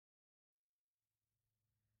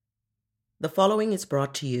The following is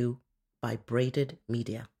brought to you by Braided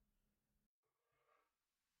Media.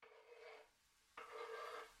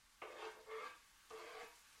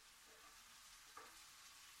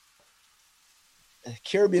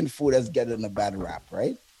 Caribbean food has gotten a bad rap,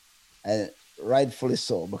 right? And rightfully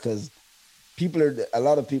so, because a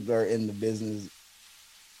lot of people are in the business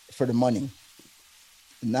for the money,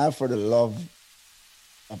 not for the love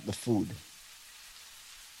of the food.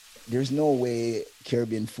 There's no way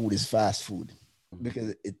Caribbean food is fast food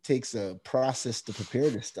because it takes a process to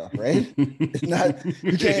prepare this stuff, right? It's not.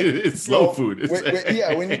 You can't. It's slow food.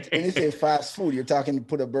 When you say fast food, you're talking to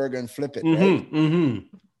put a burger and flip it, right?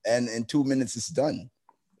 And in 2 minutes it's done.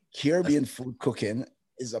 Caribbean food cooking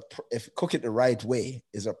if cook it the right way,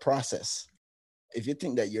 is a process. If you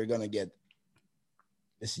think that you're gonna get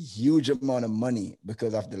this huge amount of money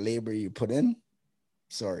because of the labor you put in,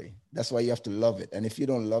 sorry. That's why you have to love it. And if you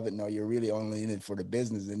don't love it now, you're really only in it for the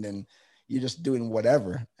business, and then you're just doing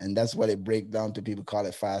whatever. And that's what it breaks down to. People call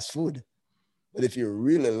it fast food. But if you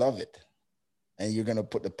really love it and you're gonna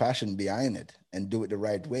put the passion behind it and do it the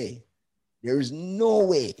right way, there is no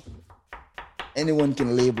way anyone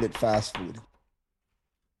can label it fast food.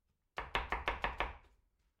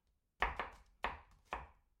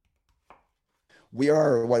 We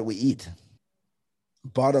are what we eat.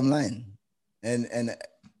 Bottom line. And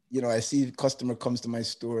I see a customer comes to my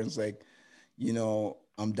store and it's like,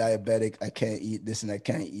 I'm diabetic, I can't eat this and I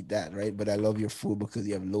can't eat that, right? But I love your food because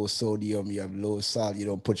you have low sodium, you have low salt, you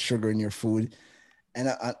don't put sugar in your food. And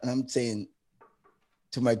I'm saying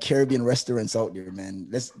to my Caribbean restaurants out there, man,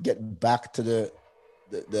 let's get back to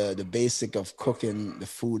the basic of cooking the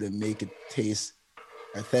food and make it taste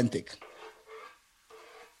authentic.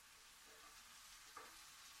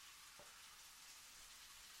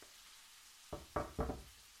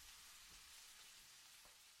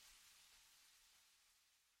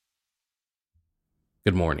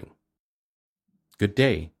 Good morning, good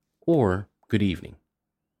day, or good evening,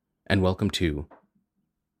 and welcome to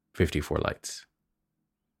 54 Lights.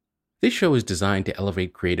 This show is designed to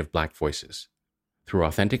elevate creative Black voices through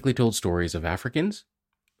authentically told stories of Africans,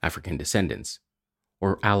 African descendants,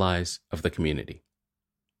 or allies of the community.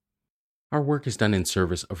 Our work is done in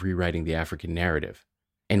service of rewriting the African narrative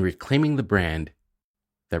and reclaiming the brand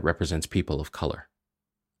that represents people of color.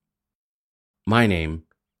 My name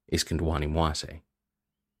is Kandwani Mwase,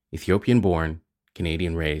 Ethiopian-born,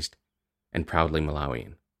 Canadian-raised, and proudly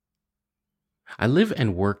Malawian. I live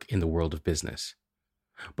and work in the world of business,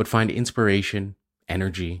 but find inspiration,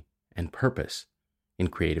 energy, and purpose in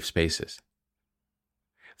creative spaces.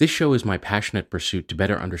 This show is my passionate pursuit to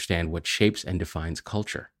better understand what shapes and defines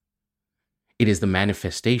culture. It is the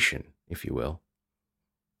manifestation, if you will,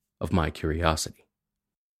 of my curiosity.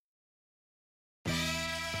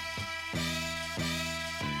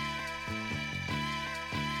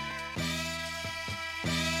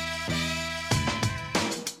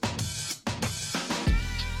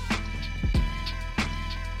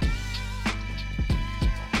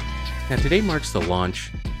 Now, today marks the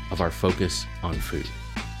launch of our focus on food,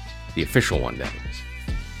 the official one, that is.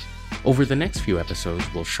 Over the next few episodes,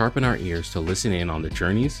 we'll sharpen our ears to listen in on the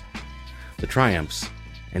journeys, the triumphs,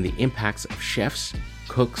 and the impacts of chefs,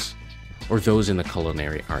 cooks, or those in the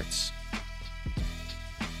culinary arts.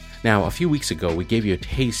 Now, a few weeks ago, we gave you a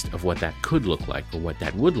taste of what that could look like, or what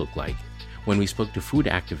that would look like, when we spoke to food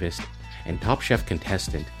activist and Top Chef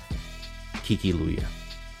contestant Kiki Luya.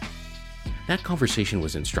 That conversation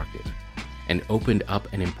was instructive and opened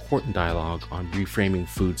up an important dialogue on reframing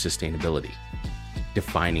food sustainability,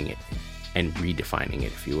 defining it and redefining it,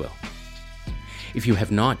 if you will. If you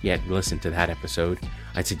have not yet listened to that episode,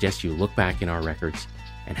 I'd suggest you look back in our records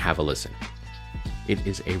and have a listen. It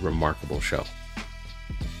is a remarkable show.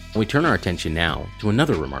 We turn our attention now to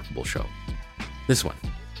another remarkable show. This one,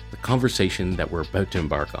 the conversation that we're about to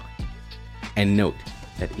embark on. And note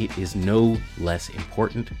that it is no less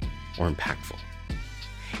important or impactful.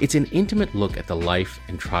 It's an intimate look at the life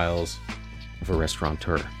and trials of a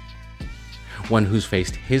restaurateur, one who's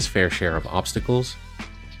faced his fair share of obstacles,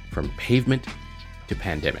 from pavement to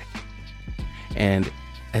pandemic. And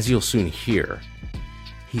as you'll soon hear,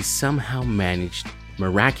 he somehow managed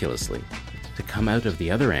miraculously to come out of the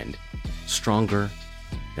other end stronger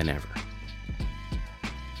than ever.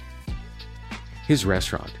 His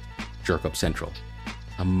restaurant, Jerk Up Central,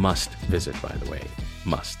 a must visit, by the way,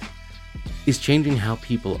 must, is changing how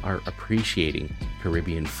people are appreciating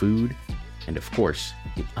Caribbean food and, of course,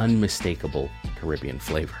 the unmistakable Caribbean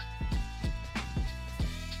flavor.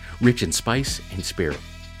 Rich in spice and spirit,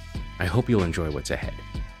 I hope you'll enjoy what's ahead.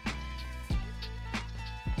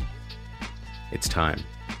 It's time.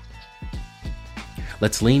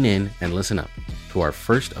 Let's lean in and listen up to our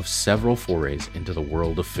first of several forays into the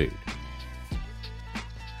world of food.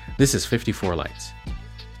 This is 54 Lights,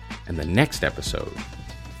 and the next episode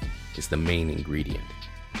is The Main Ingredient,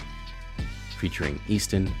 featuring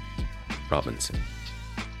Easton Robinson.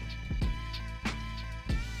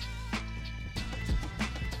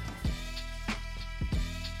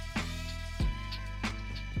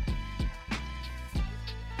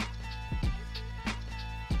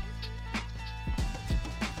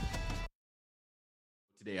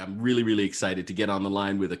 Today, I'm really excited to get on the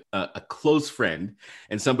line with a close friend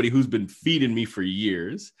and somebody who's been feeding me for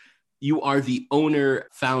years. You are the owner,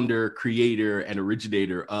 founder, creator, and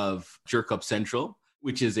originator of Jerk Up Central,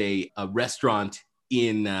 which is a restaurant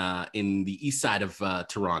in the east side of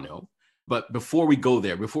Toronto. But before we go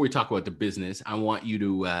there, before we talk about the business, I want you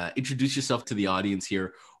to introduce yourself to the audience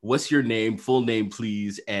here. What's your name, full name,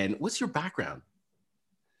 please, and what's your background?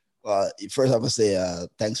 First, I would say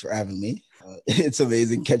thanks for having me. It's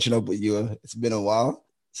amazing catching up with you. It's been a while.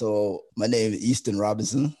 So my name is Easton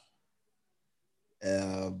Robinson.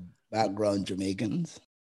 Background Jamaicans.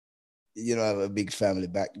 You know, I have a big family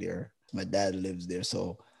back there. My dad lives there.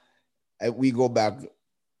 So we go back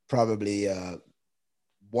probably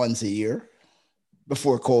once a year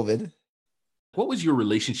before COVID. What was your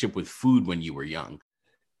relationship with food when you were young?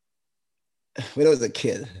 When I was a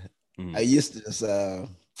kid, I used to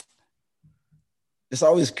just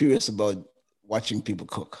always curious about watching people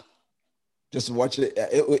cook. Just watch it.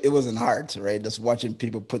 It wasn't hard, right? Just watching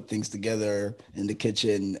people put things together in the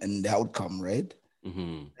kitchen and the outcome, right?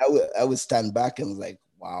 Mm-hmm. I would stand back and was like,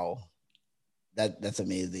 wow, that's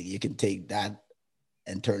amazing. You can take that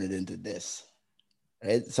and turn it into this,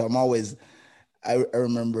 right? So I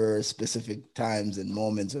remember specific times and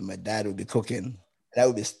moments when my dad would be cooking. And I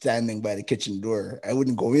would be standing by the kitchen door. I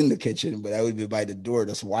wouldn't go in the kitchen, but I would be by the door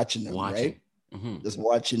just watching him, right? Mm-hmm. Just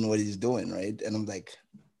watching what he's doing, right? And I'm like,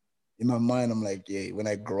 in my mind, I'm like, yeah, when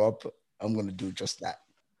I grow up, I'm gonna do just that.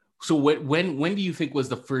 So when do you think was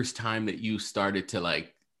the first time that you started to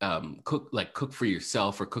cook for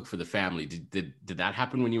yourself or cook for the family? Did that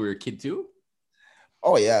happen when you were a kid too?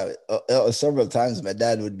 Oh yeah, several times. My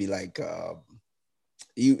dad would be like,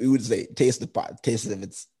 he would say, "Taste the pot, taste it if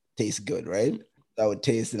it tastes good," right? I would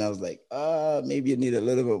taste, and I was like, maybe you need a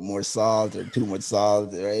little bit more salt or too much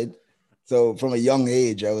salt, right? So from a young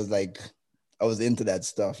age, I was into that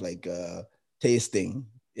stuff, like tasting.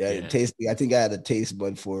 Yeah, tasting. I think I had a taste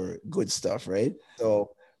bud for good stuff, right?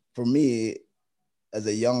 So for me, as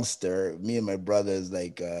a youngster, me and my brothers,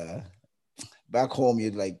 like back home,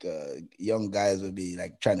 you'd like young guys would be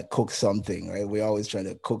like trying to cook something, right? We're always trying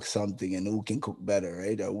to cook something and who can cook better,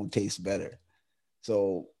 right? Or who tastes better.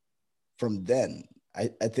 So from then, I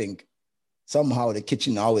think somehow the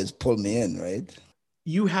kitchen always pulled me in, right?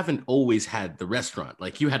 You haven't always had the restaurant.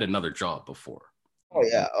 Like you had another job before. Oh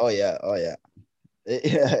yeah.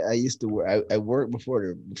 I used to work. I worked before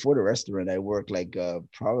the restaurant. I worked like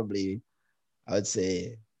probably, I would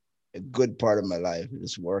say, a good part of my life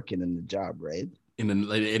just working in the job, right? In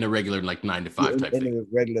a regular like 9 to 5 type thing. In a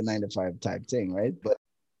regular 9 to 5 type thing, right? But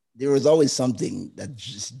there was always something that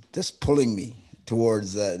just pulling me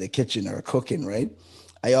towards the kitchen or cooking, right?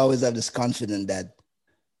 I always have this confidence that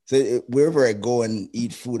wherever I go and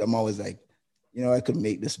eat food, I'm always like, I could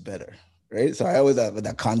make this better, right? So I always have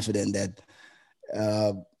that confidence that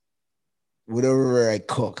whatever I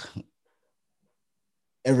cook,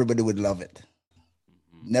 everybody would love it.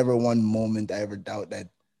 Mm-hmm. Never one moment I ever doubt that,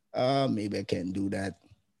 maybe I can't do that.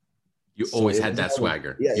 You always had that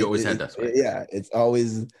swagger. Yeah, you always had that swagger. Yeah, it's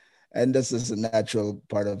always, and this is a natural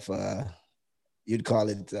part of, you'd call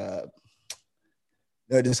it,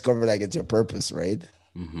 I discovered like it's your purpose, right?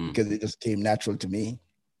 Mm-hmm. Because it just came natural to me.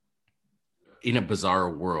 In a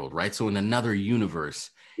bizarre world, right? So in another universe,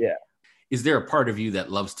 yeah. Is there a part of you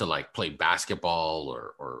that loves to like play basketball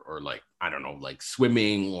or like, I don't know, like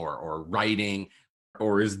swimming or writing?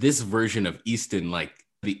 Or is this version of Easton like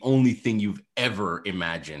the only thing you've ever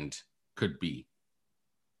imagined could be?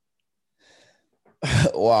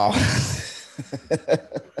 Wow.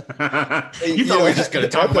 You thought we were just going to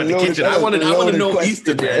talk about the kitchen. I want to know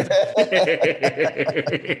Easton, man.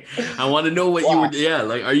 I want to know what you were. Yeah,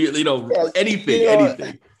 like, are you?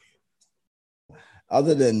 Anything.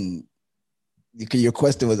 Other than your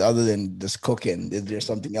question was, other than just cooking, is there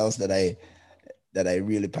something else that I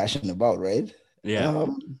really passionate about? Right? Yeah.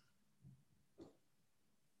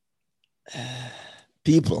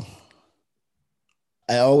 People.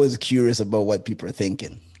 I always curious about what people are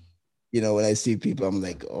thinking. When I see people, I'm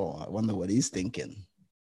like, oh, I wonder what he's thinking.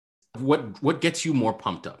 What gets you more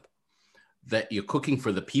pumped up? that you're cooking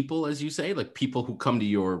for the people, as you say, like people who come to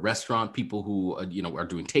your restaurant, people who, are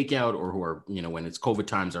doing takeout, or who are, when it's COVID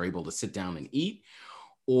times, are able to sit down and eat?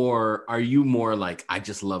 Or are you more like, I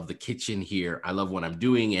just love the kitchen here, I love what I'm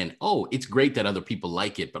doing, and it's great that other people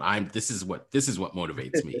like it, but this is what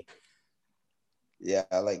motivates me? Yeah,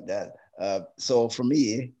 I like that. So for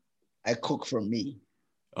me, I cook for me.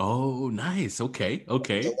 Oh, nice. Okay.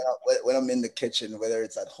 So when I'm in the kitchen, whether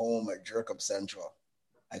it's at home or Jerk Up Central,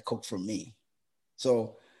 I cook for me.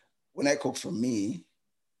 So when I cook for me,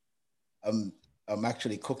 I'm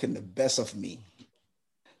actually cooking the best of me.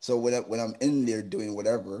 So when I'm in there doing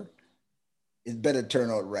whatever, it better turn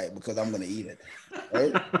out right, because I'm gonna eat it,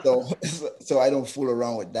 right? so I don't fool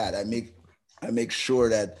around with that. I make sure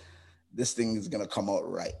that this thing is gonna come out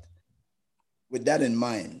right. With that in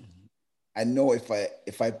mind, I know if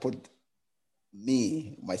I put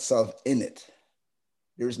myself in it,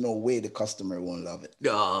 there's no way the customer won't love it.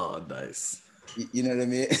 Oh, nice. You know what I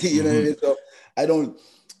mean? You know what I mean? So I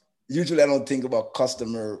don't think about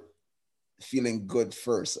customer feeling good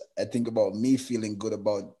first. I think about me feeling good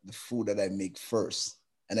about the food that I make first.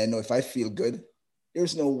 And I know if I feel good,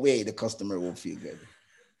 there's no way the customer will feel good.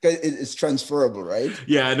 Because it's transferable, right?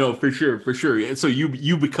 Yeah, I know, for sure. So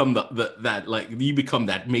you become you become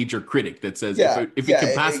that major critic that says, if it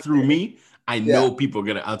can pass through me, I know people are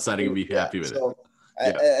gonna be happy with it.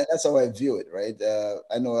 And that's how I view it, right?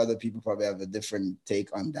 I know other people probably have a different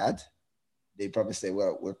take on that. They probably say,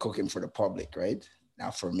 well, we're cooking for the public, right?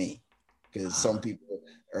 Not for me. Because some people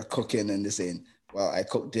are cooking and they're saying, well, I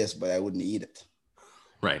cooked this, but I wouldn't eat it.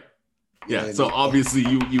 Right. Yeah. So obviously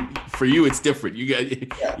for you, it's different. You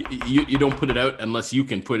don't put it out unless you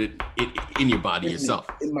can put it in your body yourself.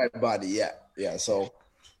 In my body. Yeah. Yeah. So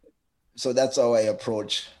that's how I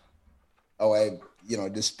approach, how I,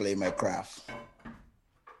 display my craft.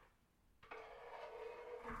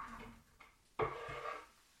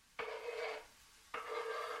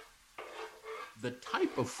 The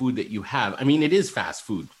type of food that you have, I mean, it is fast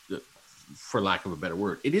food, for lack of a better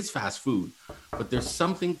word. It is fast food, but there's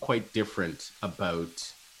something quite different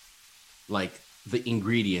about like the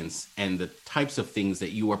ingredients and the types of things that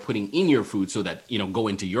you are putting in your food so that, go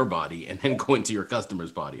into your body and then go into your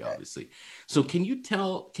customer's body, obviously. So can you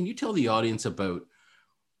tell the audience about,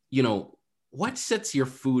 what sets your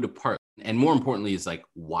food apart? And more importantly, is like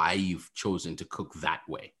why you've chosen to cook that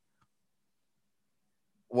way?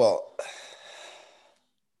 Well,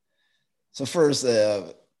 so first,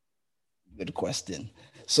 good question.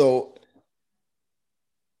 So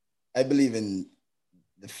I believe in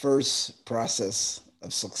the first process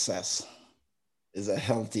of success is a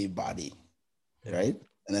healthy body, right?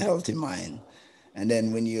 And a healthy mind. And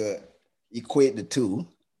then when you equate the two,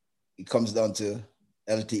 it comes down to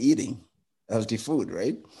healthy eating, healthy food,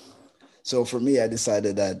 right? So for me, I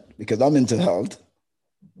decided that because I'm into health,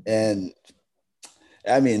 and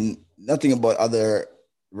I mean, nothing about other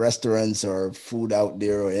restaurants or food out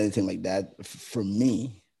there or anything like that. For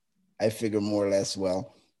me, I figure more or less,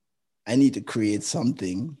 well, I need to create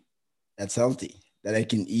something that's healthy that I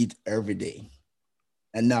can eat every day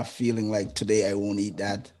and not feeling like today I won't eat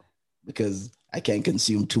that because I can't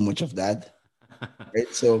consume too much of that. Right.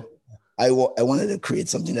 So I wanted to create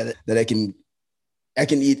something that I can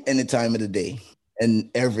eat any time of the day and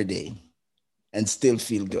every day and still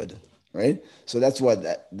feel good. Right. So that's what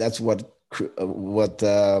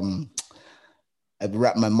I've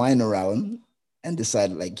wrapped my mind around and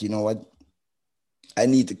decided, like, you know what? I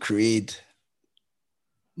need to create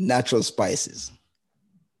natural spices,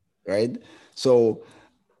 right? So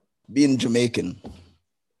being Jamaican,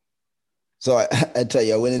 so I tell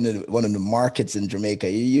you, I went into one of the markets in Jamaica.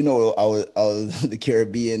 You know, the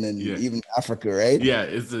Caribbean and even Africa, right? Yeah,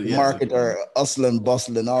 market are hustling,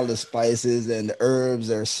 bustling, all the spices and the herbs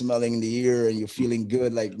are smelling in the air, and you're feeling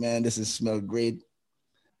good. Like, man, this is smell great.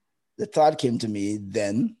 The thought came to me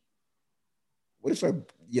then, what if I,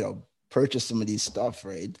 purchase some of these stuff,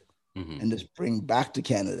 right? Mm-hmm. And just bring back to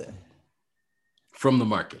Canada. From the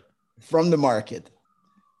market.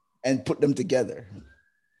 And put them together.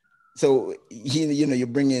 So, you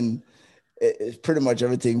bring in pretty much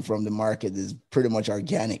everything from the market is pretty much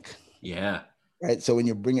organic. Yeah. Right. So when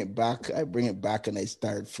you bring it back, I bring it back and I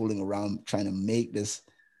start fooling around trying to make this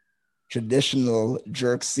traditional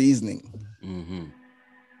jerk seasoning. Mm-hmm.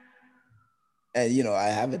 And, I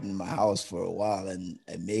have it in my house for a while and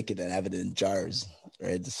I make it and have it in jars.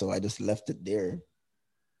 Right. So I just left it there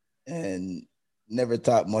and never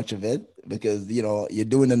thought much of it because, you're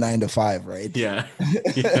doing the 9 to 5, right? Yeah.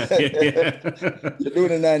 You're doing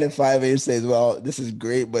the 9 to 5 and you say, well, this is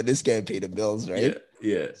great, but this can't pay the bills, right?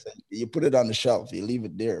 Yeah. So you put it on the shelf, you leave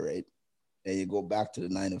it there, right? and you go back to the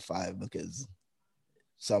 9 to 5 because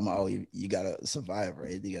somehow you gotta survive,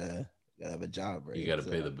 right? You gotta have a job, right? You gotta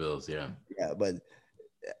pay the bills, yeah. Yeah, but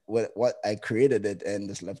what I created it and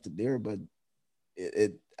just left it there, but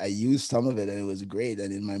I used some of it and it was great.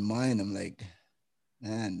 And in my mind, I'm like,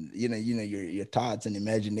 man, your thoughts and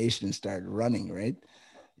imagination start running, right?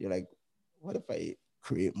 You're like, what if I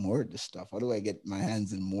create more of this stuff? How do I get my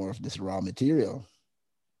hands in more of this raw material?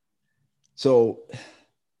 So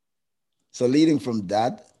leading from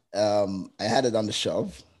that, I had it on the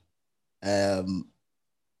shelf. The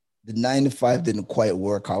 9 to 5 didn't quite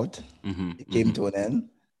work out. It came to an end.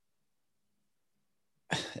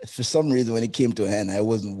 For some reason, when it came to an end, I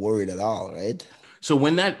wasn't worried at all, right? So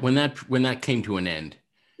when that came to an end,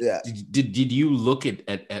 yeah, did you look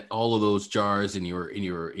at all of those jars in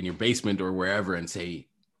your basement or wherever and say,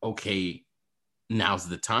 okay, now's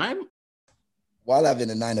the time? While having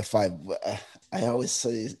a 9 to 5, I always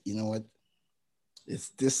say, you know what? Is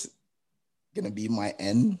this gonna be my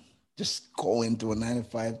end? Just go into a 9 to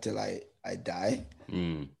 5 till I die?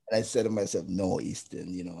 And I said to myself, no,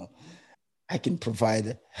 Easton, I can provide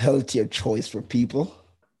a healthier choice for people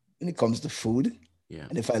when it comes to food. Yeah.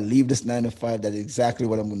 And if I leave this 9 to 5, that's exactly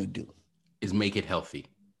what I'm going to do. Is make it healthy.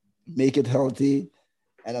 Make it healthy.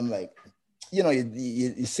 And I'm like,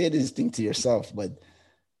 you say this thing to yourself, but,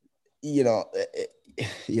 you're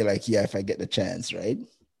like, yeah, if I get the chance, right?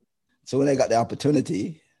 So when I got the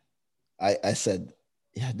opportunity, I said,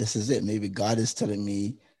 yeah, this is it. Maybe God is telling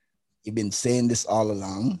me, you've been saying this all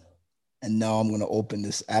along. And now I'm going to open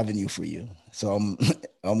this avenue for you. So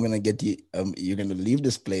I'm going to get you, you're going to leave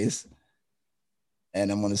this place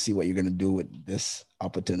and I'm going to see what you're going to do with this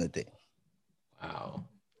opportunity. Wow.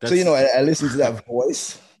 So, I listened to that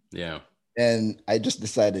voice. Yeah. And I just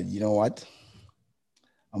decided, you know what?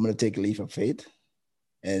 I'm going to take a leap of faith.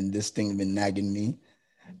 And this thing's been nagging me.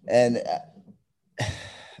 And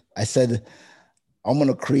I said, I'm going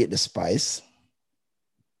to create the spice.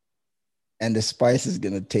 And the spice is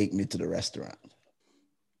going to take me to the restaurant.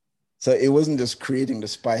 So it wasn't just creating the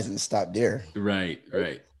spice and stop there. Right.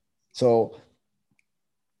 So,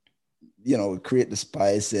 we create the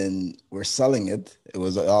spice and we're selling it. It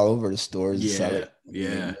was all over the stores.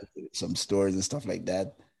 Yeah. Some stores and stuff like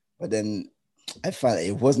that. But then I found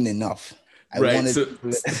it wasn't enough. Let me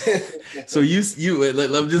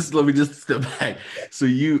just step back. So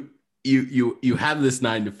you have this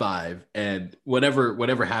 9 to 5 and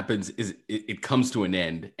whatever happens is it comes to an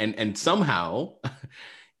end and somehow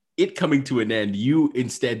it coming to an end, you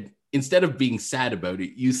instead of being sad about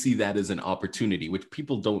it, you see that as an opportunity, which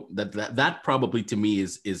people don't, that probably to me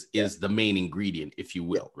is the main ingredient, if you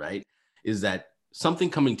will, right? Is that something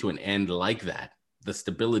coming to an end like that, the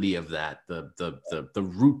stability of that, the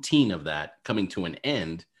routine of that coming to an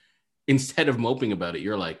end, instead of moping about it,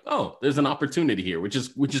 you're like, oh, there's an opportunity here, which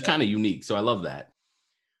is kind of unique. So I love that.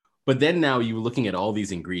 But then now you're looking at all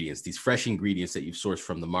these ingredients, these fresh ingredients that you've sourced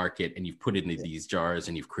from the market, and you've put it into these jars,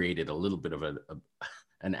 and you've created a little bit of an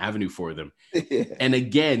avenue for them. And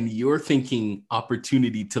again, you're thinking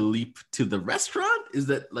opportunity to leap to the restaurant. Is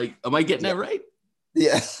that like, am I getting that right?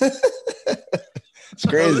 Yeah. It's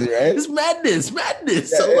crazy, right? It's madness.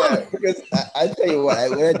 Yeah. Because I tell you what,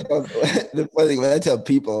 when I tell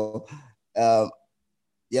people, I'm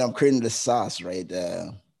creating the sauce, right?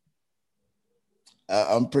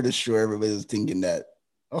 I'm pretty sure everybody's thinking that,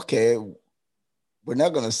 okay, we're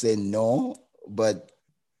not going to say no, but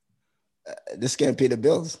this can't pay the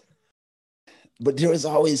bills. But there was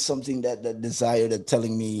always something that desire that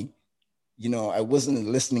telling me, I wasn't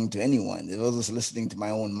listening to anyone. I was just listening to my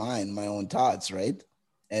own mind, my own thoughts, right?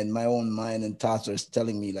 And my own mind and thoughts are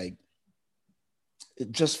telling me, like,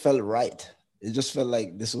 it just felt right. It just felt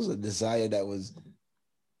like this was a desire that was,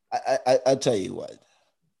 I tell you what,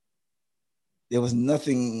 there was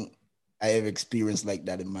nothing I ever experienced like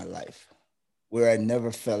that in my life, where I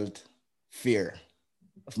never felt fear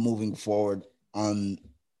of moving forward on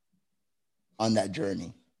that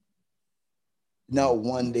journey. Not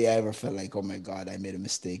one day I ever felt like, oh my God, I made a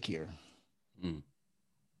mistake here.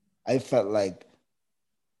 I felt like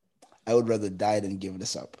I would rather die than give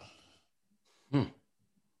this up.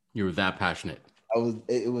 You were that passionate.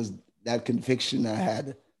 It was that conviction I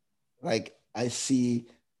had. Like, I see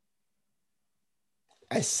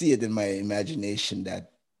it in my imagination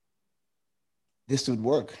that this would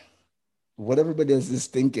work. What everybody else is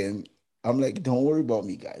thinking, I'm like, don't worry about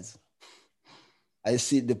me, guys. I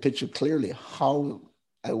see the picture clearly, how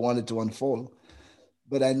I want it to unfold.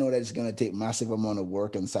 But I know that it's going to take massive amount of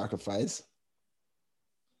work and sacrifice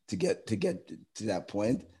to get to that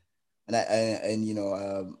point. And I knew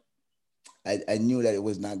that it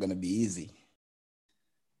was not going to be easy.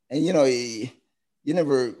 And you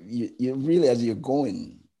never, you really, as you're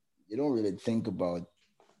going, you don't really think about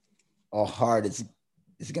how hard it's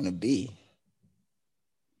gonna be.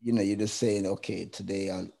 You're just saying, okay,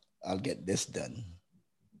 today I'll get this done.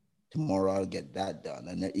 Tomorrow I'll get that done.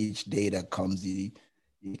 And then each day that comes, you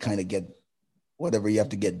kind of get whatever you have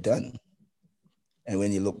to get done. And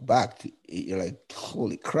when you look back, you're like,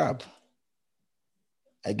 holy crap,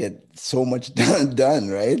 I get so much done,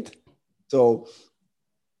 right? So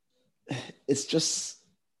it's just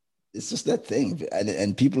that thing.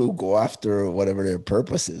 And people who go after whatever their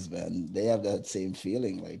purpose is, man, they have that same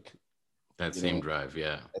feeling, like that same drive.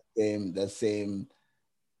 Yeah. That same,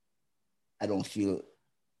 I don't feel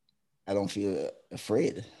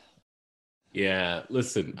afraid. Yeah,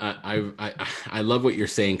 listen, I love what you're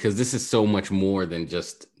saying, because this is so much more than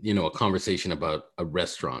just, a conversation about a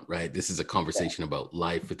restaurant, right? This is a conversation about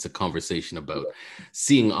life. It's a conversation about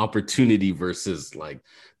seeing opportunity versus like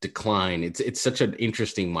decline. It's such an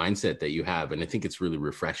interesting mindset that you have, and I think it's really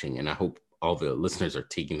refreshing, and I hope all the listeners are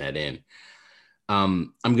taking that in.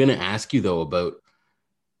 I'm going to ask you though about,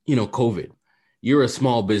 COVID. You're a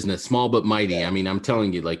small business, small but mighty. Yeah. I mean, I'm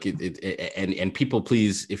telling you, like and people,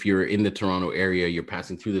 please, if you're in the Toronto area, you're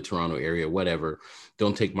passing through the Toronto area, whatever,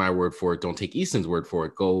 don't take my word for it. Don't take Easton's word for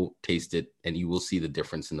it. Go taste it, and you will see the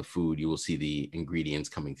difference in the food. You will see the ingredients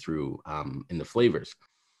coming through in the flavors.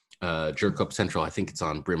 Jerk Up Central, I think it's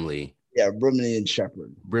on Brimley. Yeah, Brimley and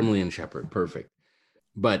Shepherd. Brimley and Shepherd, perfect.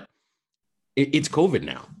 But it's COVID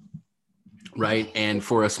now. Right. And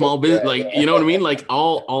for a small business, like, you know what I mean? Like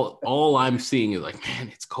all I'm seeing is like, man,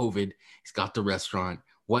 it's COVID. He's got the restaurant.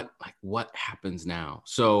 What happens now?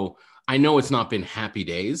 So I know it's not been happy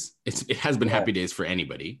days. It has been happy days for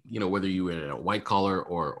anybody, whether you were in a white collar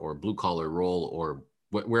or blue collar role or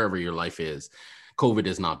wherever your life is. COVID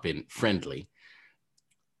has not been friendly.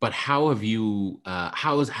 But how have you,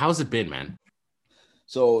 how's it been, man?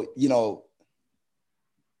 So,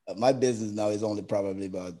 my business now is only probably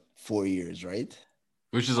about 4 years, right?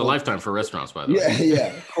 Which is a lifetime for restaurants, by the way.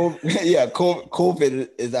 Yeah. COVID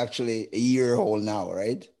is actually a year old now,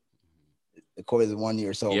 right? COVID is 1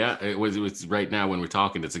 year. So yeah, it was right now when we're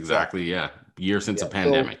talking, it's exactly, year since a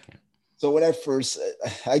pandemic. So when I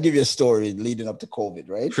give you a story leading up to COVID,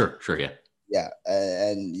 right? Sure, yeah. Yeah,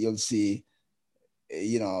 and you'll see,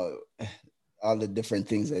 all the different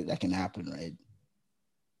things that can happen, right?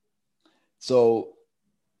 So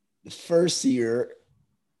the first year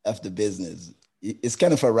of the business, it's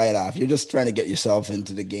kind of a write-off. You're just trying to get yourself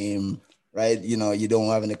into the game, right? You don't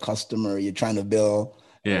have any customer. You're trying to build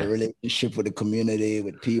a relationship with the community,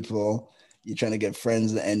 with people. You're trying to get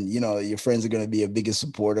friends, and your friends are going to be your biggest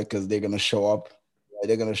supporter because they're going to show up. Right?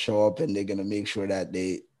 They're going to show up, and they're going to make sure that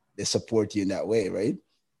they support you in that way, right?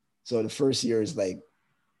 So the first year is like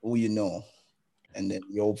who you know, and then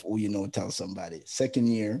who tell somebody. Second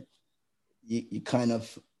year, you kind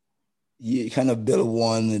of build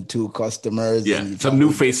 1 and 2 customers. Yeah, and some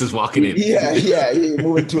new faces walking in. Yeah, you're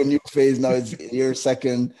moving to a new phase now. It's your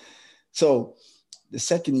second. So the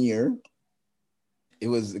second year, it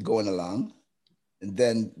was going along, and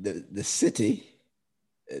then the city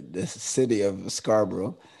of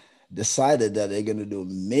Scarborough decided that they're going to do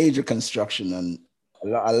major construction on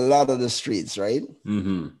a lot of the streets, right?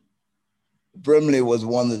 Mm-hmm. Brimley was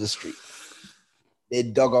one of the streets. They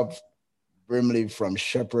dug up Brimley from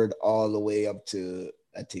Shepherd all the way up to,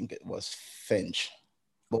 I think it was Finch.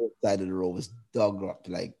 Both sides of the road was dug up.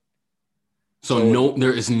 So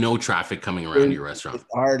there is no traffic coming around your restaurant.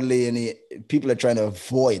 Hardly any. People are trying to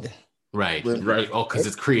avoid. Right. Oh, because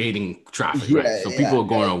it's creating traffic, right? So people are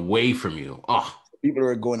going away from you. Oh. People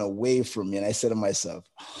are going away from me. And I said to myself,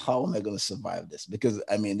 how am I going to survive this? Because,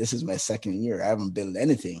 this is my second year. I haven't built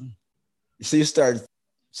anything. So you start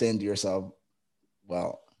saying to yourself,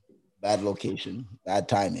 well, bad location, bad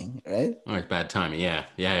timing, right? All right, bad timing. Yeah.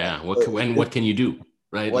 What can you do,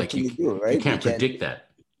 right? What can you do, right? You can't predict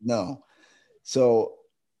that. No. So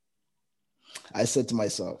I said to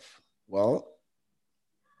myself, well,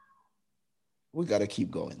 we got to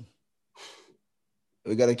keep going.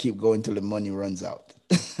 We got to keep going till the money runs out.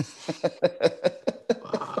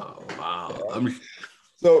 Wow.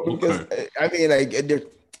 So because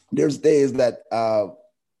there's days that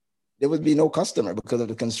there would be no customer because of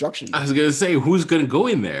the construction. I was gonna say, who's gonna go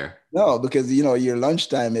in there? No, because your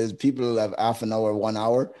lunchtime is people have half an hour, 1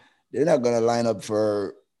 hour. They're not gonna line up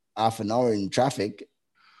for half an hour in traffic.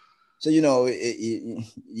 So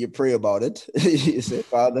you pray about it. You say,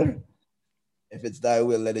 Father, if it's thy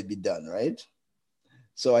will, let it be done, right?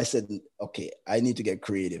 So I said, okay, I need to get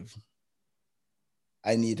creative.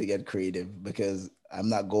 Because I'm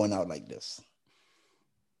not going out like this.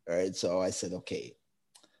 All right. So I said, okay,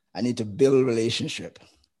 I need to build relationship.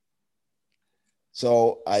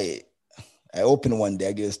 So I opened one day,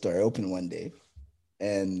 I give a story. I opened one day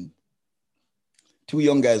and two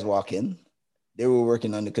young guys walk in. They were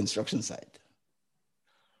working on the construction site.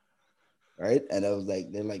 Right. And I was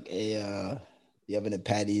like, they're like, hey, you have any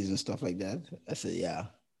patties and stuff like that? I said, yeah.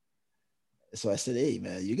 So I said, hey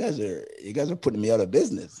man, you guys are putting me out of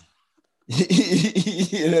business.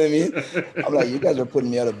 You know what I mean? I'm like, you guys are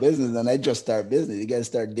putting me out of business, and I just start business. You guys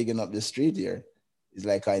start digging up the street here. He's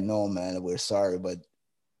like, I know, man, we're sorry, but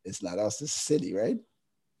it's not us, it's the city, right?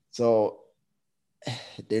 So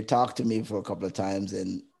they talked to me for a couple of times,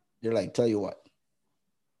 and they're like, tell you what,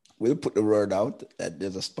 we'll put the word out that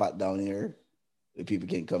there's a spot down here where people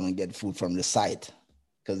can come and get food from the site,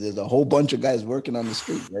 because there's a whole bunch of guys working on the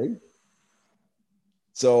street, right?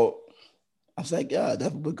 So I was like, yeah,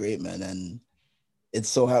 that would be great, man. And it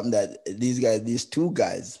so happened that these two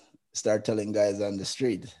guys start telling guys on the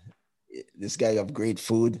street, this guy have great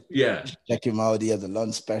food. Yeah. Check him out. He has a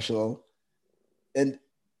lunch special. And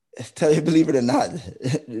tell you, believe it or not,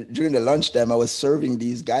 during the lunchtime, I was serving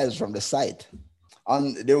these guys from the site.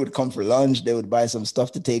 They would come for lunch. They would buy some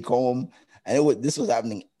stuff to take home. And this was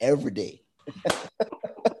happening every day.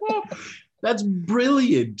 That's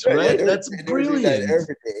brilliant, right? Yeah, that's brilliant.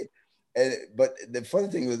 Every day. But the funny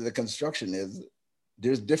thing with the construction is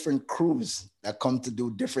there's different crews that come to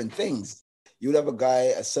do different things. You'd have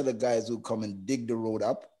a set of guys who come and dig the road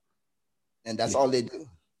up, and that's all they do.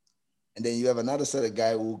 And then you have another set of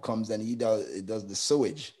guys who comes and he does the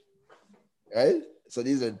sewage, right? So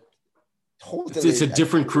these are totally... It's a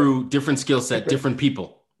different crew, different skill set, different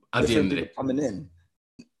people at the end of the day. Coming in.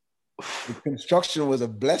 The construction was a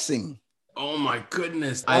blessing. Oh my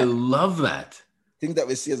goodness. I love that. Things that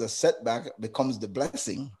we see as a setback becomes the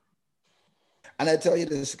blessing. And I tell you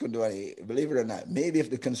this, Kundwani, believe it or not, maybe if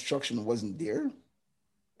the construction wasn't there,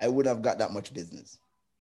 I wouldn't have got that much business.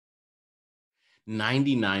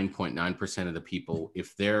 99.9% of the people,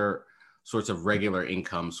 if they're sorts of regular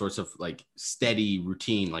income, sorts of like steady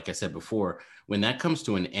routine, like I said before, when that comes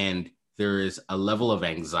to an end, there is a level of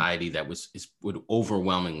anxiety that would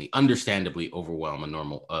overwhelmingly, understandably overwhelm a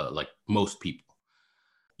normal, like most people.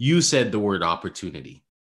 You said the word opportunity.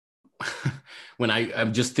 When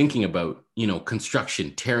I'm just thinking about,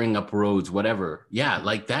 construction, tearing up roads, whatever. Yeah,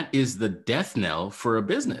 like that is the death knell for a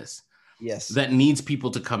business. Yes. That needs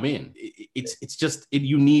people to come in. It's just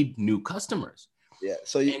you need new customers. Yeah.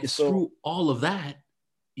 So through all of that,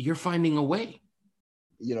 you're finding a way.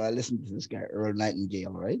 I listened to this guy, Earl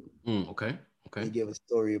Nightingale, right? Okay. He gave a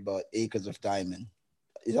story about acres of diamond.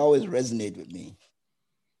 It always resonated with me.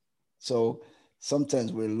 So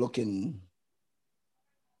sometimes we're looking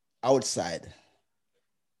outside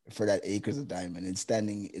for that acres of diamond.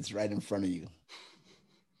 It's right in front of you.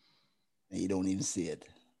 And you don't even see it.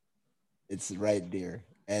 It's right there.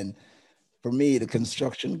 And for me, the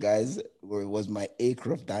construction guys was my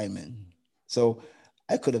acre of diamond. So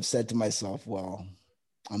I could have said to myself, well,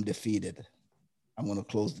 I'm defeated. I'm going to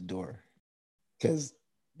close the door because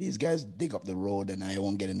these guys dig up the road and I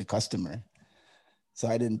won't get any customer. So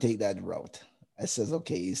I didn't take that route. I says,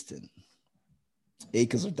 okay, Easton,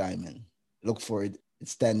 acres of diamond. Look for it.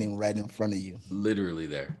 It's standing right in front of you. Literally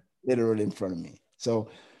there. Literally in front of me. So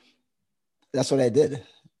that's what I did.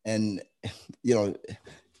 And,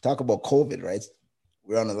 talk about COVID, right?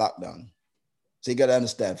 We're on a lockdown. So you got to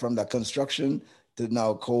understand, from the construction to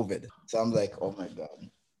now COVID. So I'm like, oh my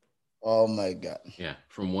God. Yeah,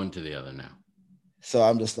 from one to the other now. So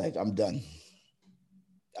I'm just like, I'm done.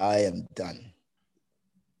 I am done.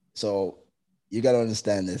 So you got to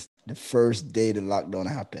understand this. The first day the lockdown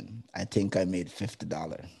happened, I think I made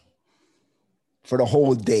 $50 for the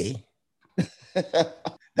whole day.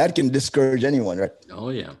 That can discourage anyone, right? Oh,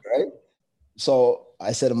 yeah. Right? So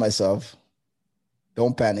I said to myself,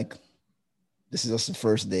 don't panic. This is just the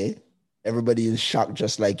first day. Everybody is shocked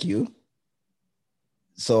just like you.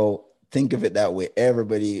 So think of it that way.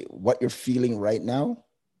 Everybody, what you're feeling right now,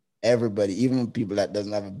 everybody, even people that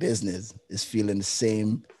doesn't have a business, is feeling the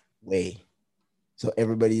same way. So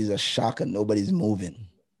everybody is a shock and nobody's moving.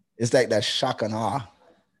 It's like that shock and awe.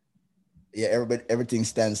 Yeah, everything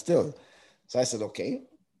stands still. So I said, okay,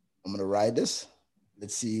 I'm gonna ride this.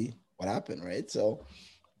 Let's see what happened, right? So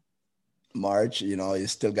March, you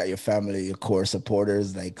still got your family, your core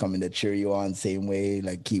supporters, like coming to cheer you on, same way,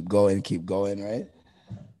 like keep going, right?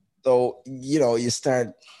 So, you start,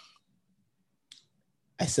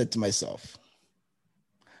 I said to myself,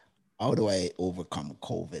 how do I overcome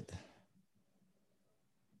COVID?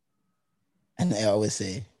 And I always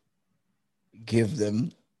say, give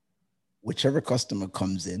them, whichever customer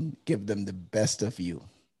comes in, give them the best of you.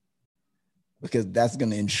 because that's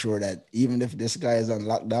going to ensure that even if this guy is on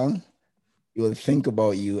lockdown, he will think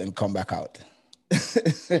about you and come back out.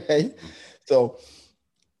 Right? So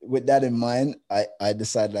with that in mind, I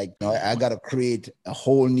decided like, no, I got to create a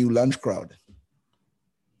whole new lunch crowd.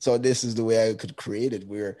 So this is the way I could create it,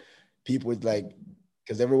 where people would like,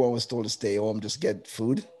 because everyone was told to stay home, just get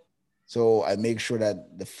food. So I make sure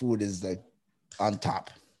that the food is like on top.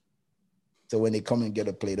 So when they come and get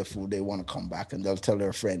a plate of food, they want to come back and they'll tell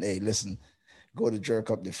their friend, hey, listen, go to Jerk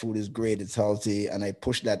Up. The food is great. It's healthy. And I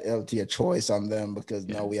push that healthier choice on them because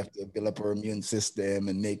now we have to build up our immune system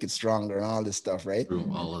and make it stronger and all this stuff, right?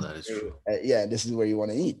 True. All of that is true. Yeah, this is where you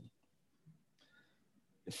want to eat.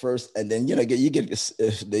 First, and then, you know, you get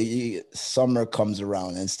the summer comes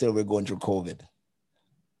around and still we're going through COVID.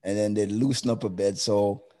 And then they loosen up a bit.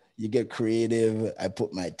 So you get creative. I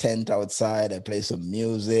put my tent outside. I play some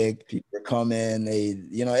music. People come in. They,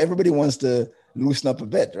 you know, everybody wants to loosen up a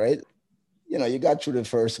bit, right? You know, you got through the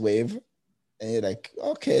first wave and you're like,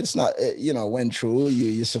 okay, it's not, you know, went through,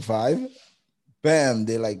 you survive. Bam,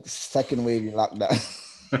 they like second wave, you lock down.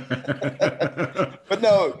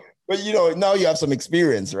 But you know, now you have some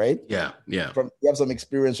experience, right? Yeah. You have some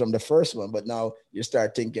experience from the first one, but now you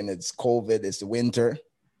start thinking it's COVID, it's the winter.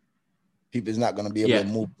 People's not going to be able to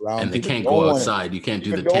move around. And they can't go outside. You can't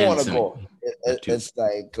do the tents. It's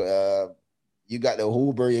like you got the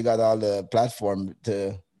Uber, you got all the platform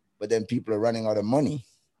but then people are running out of money.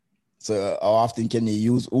 So how often can you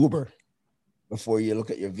use Uber before you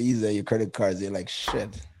look at your Visa, your credit cards? You're like,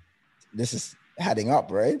 shit, this is adding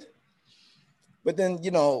up, right? But then,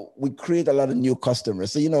 you know, we create a lot of new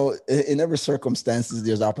customers. So, you know, in every circumstances,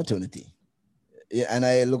 there's opportunity. And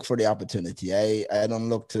I look for the opportunity. I don't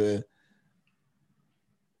look to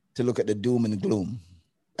look at the doom and gloom.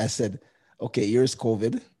 I said, okay, here's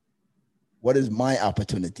COVID. What is my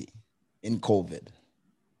opportunity in COVID?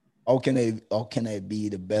 How can I be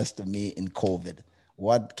the best of me in COVID?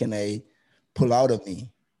 What can I pull out of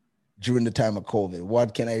me during the time of COVID?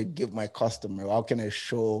 What can I give my customer? How can I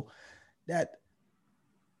show that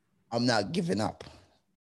I'm not giving up?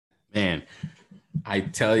 Man, I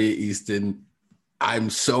tell you, Easton, I'm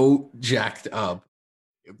so jacked up.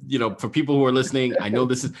 You know, for people who are listening, I know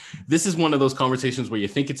this is one of those conversations where you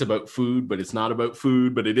think it's about food, but it's not about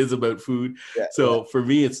food, but it is about food. For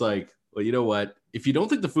me, it's like, well, you know what? If you don't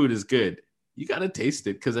think the food is good, you got to taste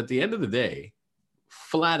it. Because at the end of the day,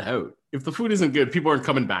 flat out, if the food isn't good, people aren't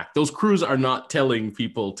coming back. Those crews are not telling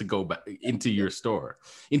people to go back into your store,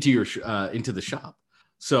 into the shop.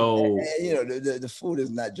 So, you know, the food is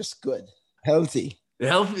not just good, healthy.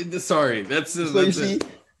 Sorry, that's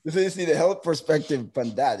you see the health perspective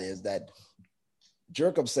from that is that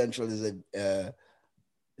Jerk Up Central is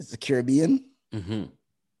it's the Caribbean. Mm-hmm.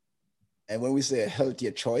 And when we say a healthier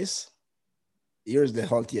choice, here's the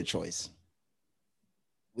healthier choice.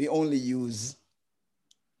 We only use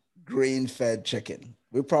grain-fed chicken.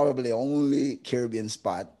 We're probably the only Caribbean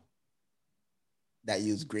spot that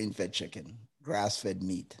use grain-fed chicken, grass-fed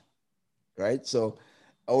meat, right? So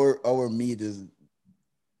our meat is,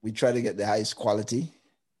 we try to get the highest quality,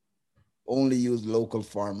 only use local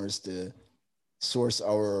farmers to source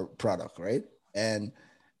our product, right? And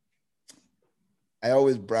I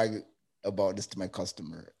always brag about this to my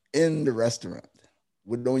customer. In the restaurant,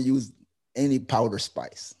 we don't use any powder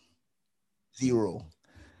spice, zero.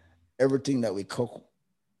 Everything that we cook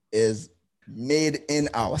is made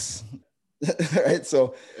in-house, right?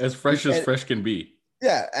 So as fresh as fresh can be.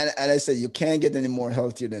 Yeah, and I said, you can't get any more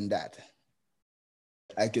healthier than that.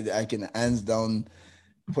 I can hands down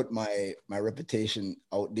put my reputation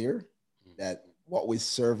out there that what we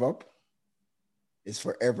serve up is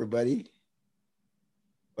for everybody,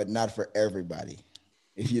 but not for everybody,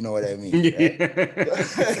 if you know what I mean. Right?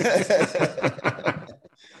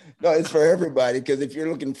 No, it's for everybody, because if you're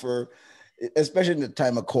looking for, especially in the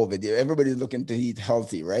time of COVID, everybody's looking to eat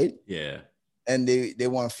healthy, right? Yeah. And they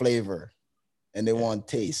want flavor and they want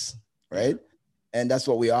taste, right? And that's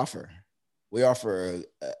what we offer. We offer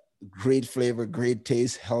a great flavor, great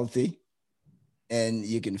taste, healthy, and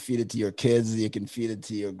you can feed it to your kids. You can feed it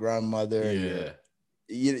to your grandmother. Yeah.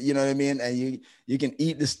 You know what I mean? And you can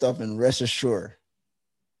eat this stuff and rest assured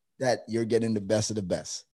that you're getting the best of the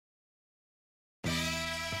best.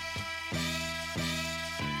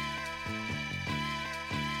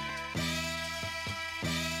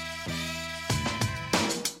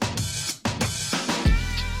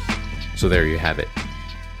 So there you have it.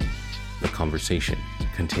 The conversation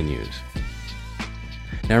continues.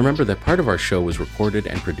 Now remember that part of our show was recorded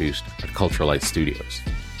and produced at Cultural Light Studios,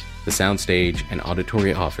 the soundstage and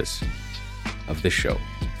auditory office of this show,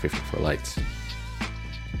 54 Lights.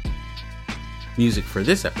 Music for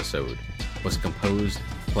this episode was composed,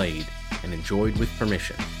 played, and enjoyed with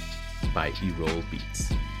permission by E-Roll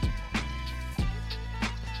Beats.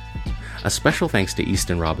 A special thanks to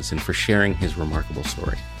Easton Robinson for sharing his remarkable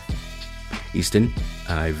story. Easton,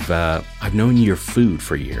 I've known your food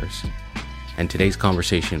for years, and today's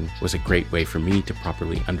conversation was a great way for me to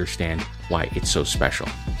properly understand why it's so special,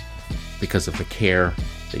 because of the care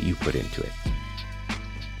that you put into it.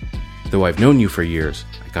 Though I've known you for years,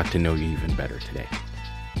 I got to know you even better today.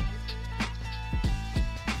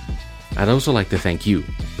 I'd also like to thank you,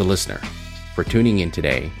 the listener, for tuning in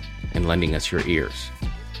today and lending us your ears,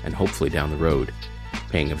 and hopefully down the road,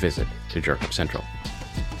 paying a visit to Jerk Up Central.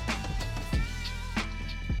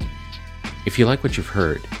 If you like what you've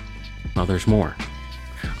heard, well, there's more.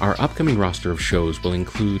 Our upcoming roster of shows will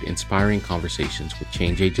include inspiring conversations with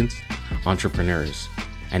change agents, entrepreneurs,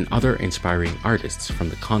 and other inspiring artists from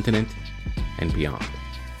the continent and beyond.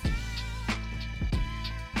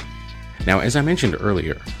 Now, as I mentioned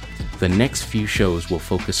earlier, the next few shows will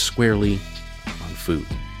focus squarely on food.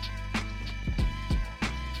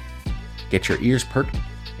 Get your ears perked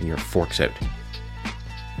and your forks out.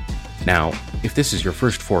 Now, if this is your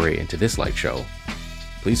first foray into this light show,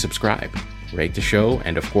 please subscribe, rate the show,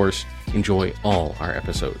 and of course, enjoy all our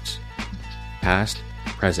episodes, past,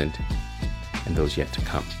 present, and those yet to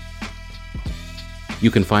come. You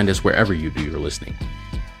can find us wherever you do your listening: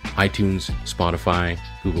 iTunes, Spotify,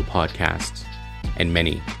 Google Podcasts, and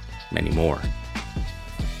many, many more.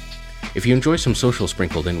 If you enjoy some social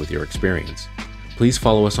sprinkled in with your experience, please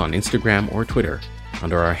follow us on Instagram or Twitter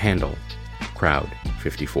under our handle,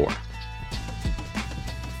 Crowd54.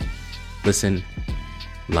 Listen,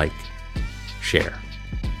 like, share.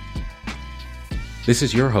 This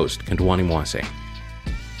is your host, Kandwani Mwase.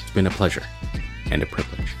 It's been a pleasure and a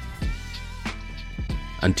privilege.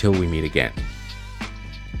 Until we meet again,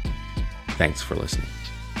 thanks for listening.